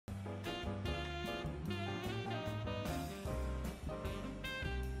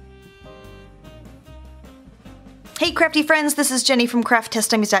Hey crafty friends, this is Jenny from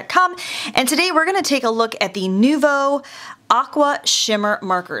crafttestdummies.com, and today we're going to take a look at the Nuvo Aqua Shimmer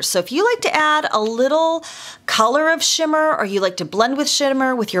markers. So if you like to add a little color of shimmer, or you like to blend with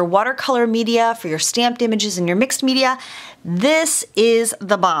shimmer with your watercolor media for your stamped images and your mixed media, this is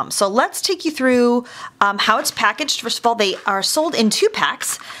the bomb. So let's take you through how it's packaged. First of all, they are sold in 2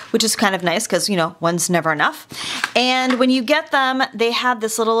 packs, which is kind of nice because, you know, one's never enough. And when you get them, they have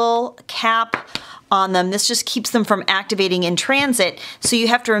this little cap on them. This just keeps them from activating in transit. So you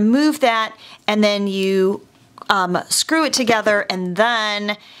have to remove that, and then you screw it together, and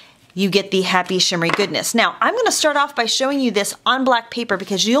then you get the happy shimmery goodness. Now, I'm going to start off by showing you this on black paper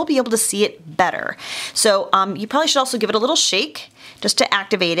because you'll be able to see it better. So you probably should also give it a little shake just to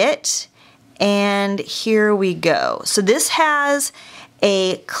activate it. And here we go. So this has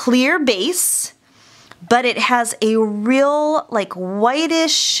a clear base, but it has a real like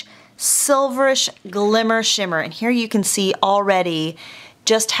whitish, silverish glimmer shimmer. And here you can see already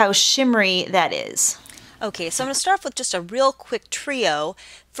just how shimmery that is. Okay, so I'm going to start off with just a real quick trio.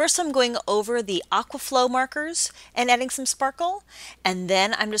 First I'm going over the Aquaflow markers and adding some sparkle, and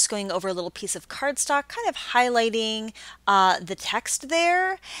then I'm just going over a little piece of cardstock, kind of highlighting the text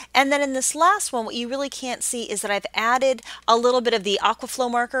there. And then in this last one, what you really can't see is that I've added a little bit of the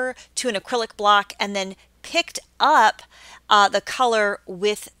Aquaflow marker to an acrylic block and then picked up the color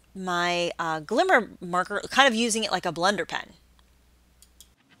with my glimmer marker, kind of using it like a blender pen.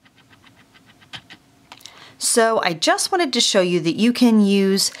 So I just wanted to show you that you can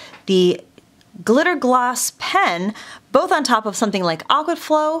use the glitter gloss pen both on top of something like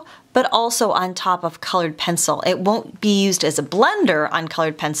Aquaflow, but also on top of colored pencil. It won't be used as a blender on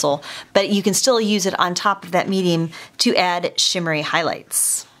colored pencil, but you can still use it on top of that medium to add shimmery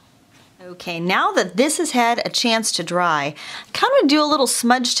highlights. Okay, now that this has had a chance to dry, I kind of want to do a little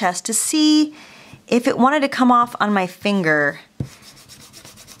smudge test to see if it wanted to come off on my finger.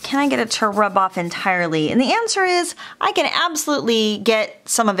 Can I get it to rub off entirely? And the answer is I can absolutely get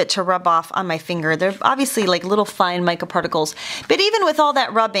some of it to rub off on my finger. They're obviously like little fine microparticles, but even with all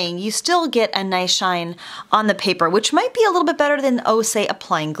that rubbing, you still get a nice shine on the paper, which might be a little bit better than, oh, say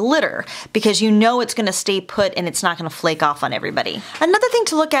applying glitter, because you know it's gonna stay put and it's not gonna flake off on everybody. Another thing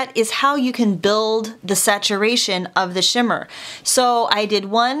to look at is how you can build the saturation of the shimmer. So I did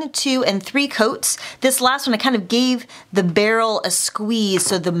 1, 2, and 3 coats. This last one I kind of gave the barrel a squeeze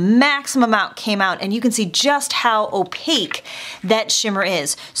so the maximum amount came out, and you can see just how opaque that shimmer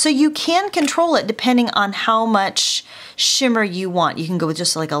is. So you can control it depending on how much shimmer you want. You can go with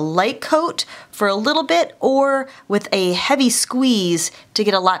just like a light coat for a little bit, or with a heavy squeeze to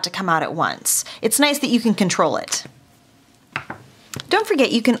get a lot to come out at once. It's nice that you can control it. Don't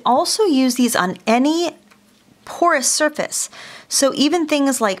forget, you can also use these on any porous surface. So even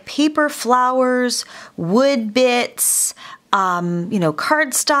things like paper flowers, wood bits, you know,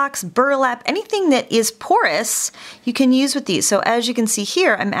 cardstocks, burlap, anything that is porous, you can use with these. So as you can see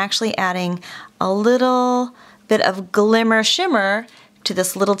here, I'm actually adding a little bit of glimmer shimmer to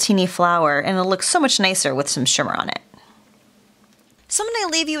this little teeny flower, and it'll look so much nicer with some shimmer on it. So I'm going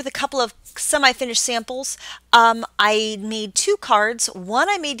to leave you with a couple of semi-finished samples. I made 2 cards. One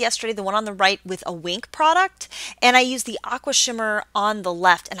I made yesterday, the one on the right with a Wink product, and I used the Aqua Shimmer on the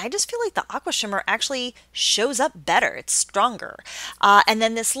left, and I just feel like the Aqua Shimmer actually shows up better. It's stronger. And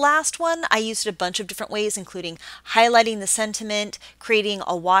then this last one, I used it a bunch of different ways, including highlighting the sentiment, creating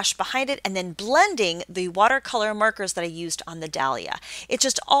a wash behind it, and then blending the watercolor markers that I used on the dahlia. It's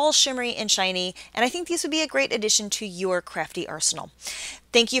just all shimmery and shiny, and I think these would be a great addition to your crafty arsenal.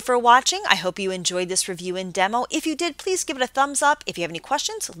 Thank you for watching. I hope you enjoyed this review and demo. If you did, please give it a thumbs up. If you have any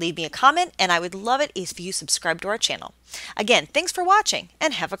questions, leave me a comment, and I would love it if you subscribe to our channel. Again, thanks for watching,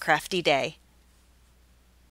 and have a crafty day.